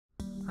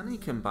Honey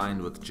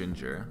combined with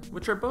ginger,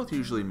 which are both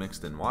usually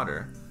mixed in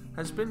water,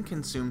 has been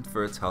consumed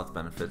for its health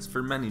benefits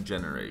for many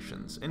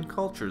generations in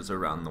cultures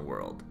around the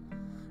world.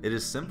 It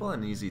is simple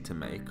and easy to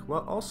make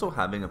while also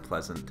having a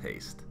pleasant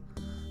taste.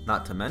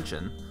 Not to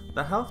mention,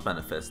 the health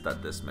benefits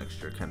that this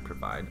mixture can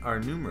provide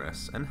are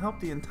numerous and help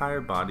the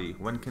entire body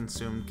when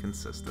consumed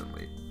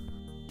consistently.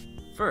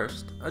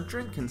 First, a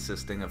drink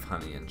consisting of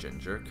honey and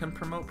ginger can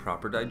promote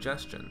proper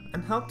digestion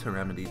and help to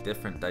remedy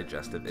different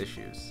digestive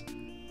issues.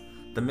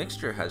 The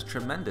mixture has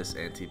tremendous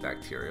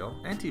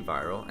antibacterial,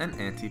 antiviral, and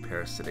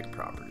anti-parasitic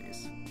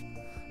properties.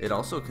 It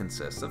also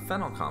consists of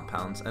phenol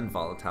compounds and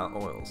volatile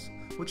oils,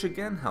 which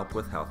again help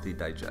with healthy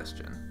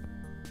digestion.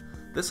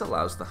 This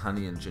allows the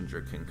honey and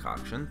ginger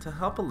concoction to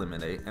help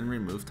eliminate and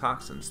remove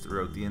toxins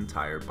throughout the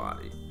entire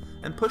body,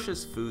 and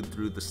pushes food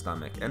through the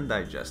stomach and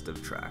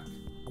digestive tract.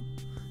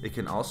 It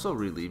can also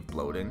relieve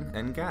bloating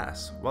and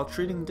gas while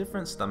treating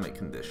different stomach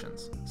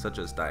conditions, such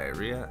as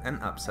diarrhea and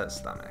upset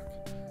stomach.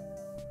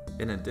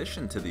 In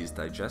addition to these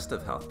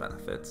digestive health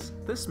benefits,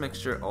 this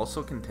mixture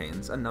also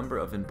contains a number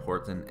of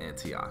important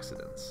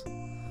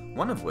antioxidants,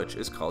 one of which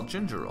is called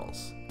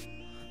gingerols.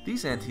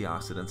 These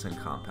antioxidants and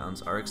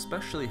compounds are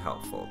especially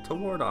helpful to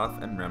ward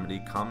off and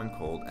remedy common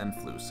cold and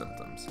flu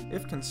symptoms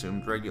if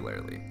consumed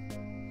regularly.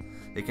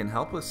 It can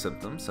help with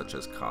symptoms such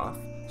as cough,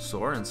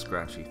 sore and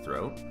scratchy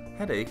throat,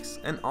 headaches,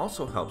 and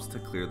also helps to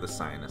clear the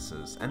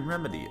sinuses and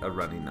remedy a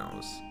runny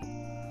nose.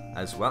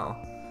 As well,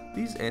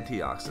 these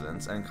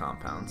antioxidants and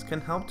compounds can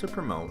help to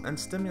promote and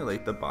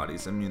stimulate the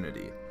body's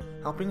immunity,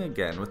 helping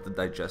again with the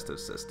digestive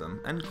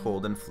system and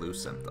cold and flu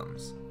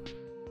symptoms.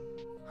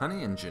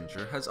 Honey and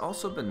ginger has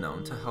also been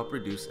known to help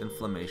reduce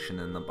inflammation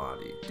in the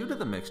body due to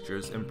the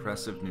mixture's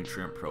impressive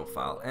nutrient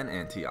profile and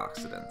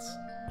antioxidants.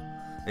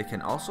 It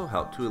can also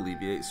help to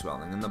alleviate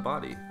swelling in the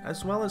body,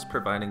 as well as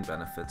providing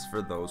benefits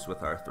for those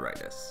with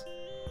arthritis.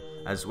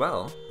 As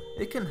well,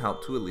 it can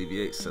help to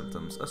alleviate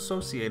symptoms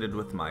associated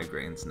with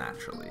migraines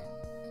naturally.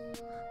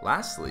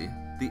 Lastly,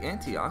 the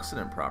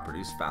antioxidant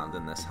properties found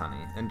in this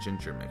honey and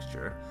ginger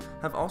mixture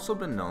have also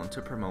been known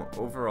to promote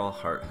overall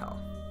heart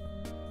health.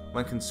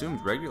 When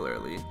consumed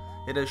regularly,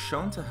 it has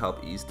shown to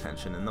help ease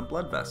tension in the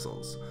blood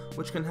vessels,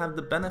 which can have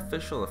the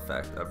beneficial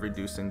effect of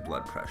reducing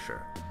blood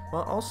pressure,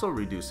 while also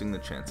reducing the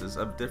chances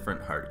of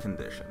different heart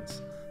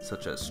conditions,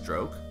 such as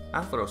stroke,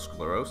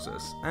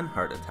 atherosclerosis, and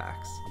heart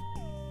attacks.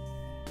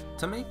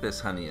 To make this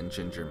honey and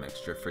ginger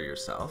mixture for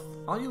yourself,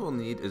 all you will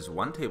need is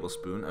 1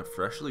 tablespoon of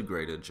freshly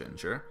grated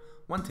ginger,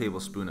 1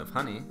 tablespoon of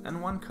honey,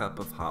 and 1 cup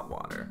of hot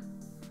water.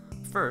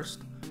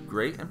 First,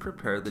 grate and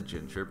prepare the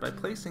ginger by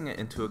placing it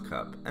into a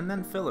cup and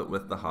then fill it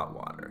with the hot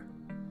water.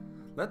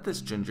 Let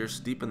this ginger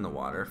steep in the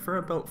water for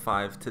about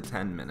 5 to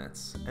 10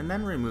 minutes, and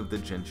then remove the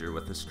ginger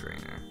with a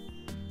strainer.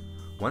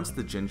 Once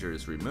the ginger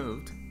is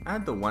removed,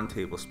 add the 1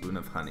 tablespoon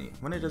of honey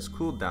when it has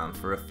cooled down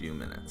for a few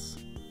minutes.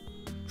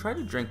 Try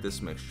to drink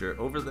this mixture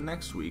over the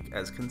next week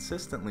as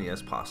consistently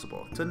as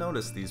possible to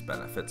notice these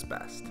benefits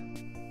best.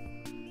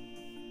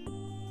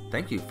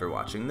 Thank you for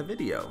watching the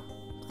video.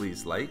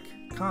 Please like,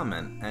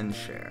 comment, and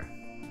share.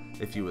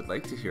 If you would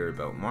like to hear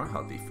about more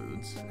healthy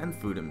foods and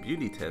food and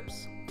beauty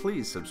tips,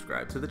 please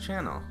subscribe to the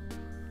channel.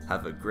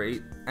 Have a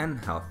great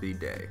and healthy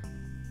day.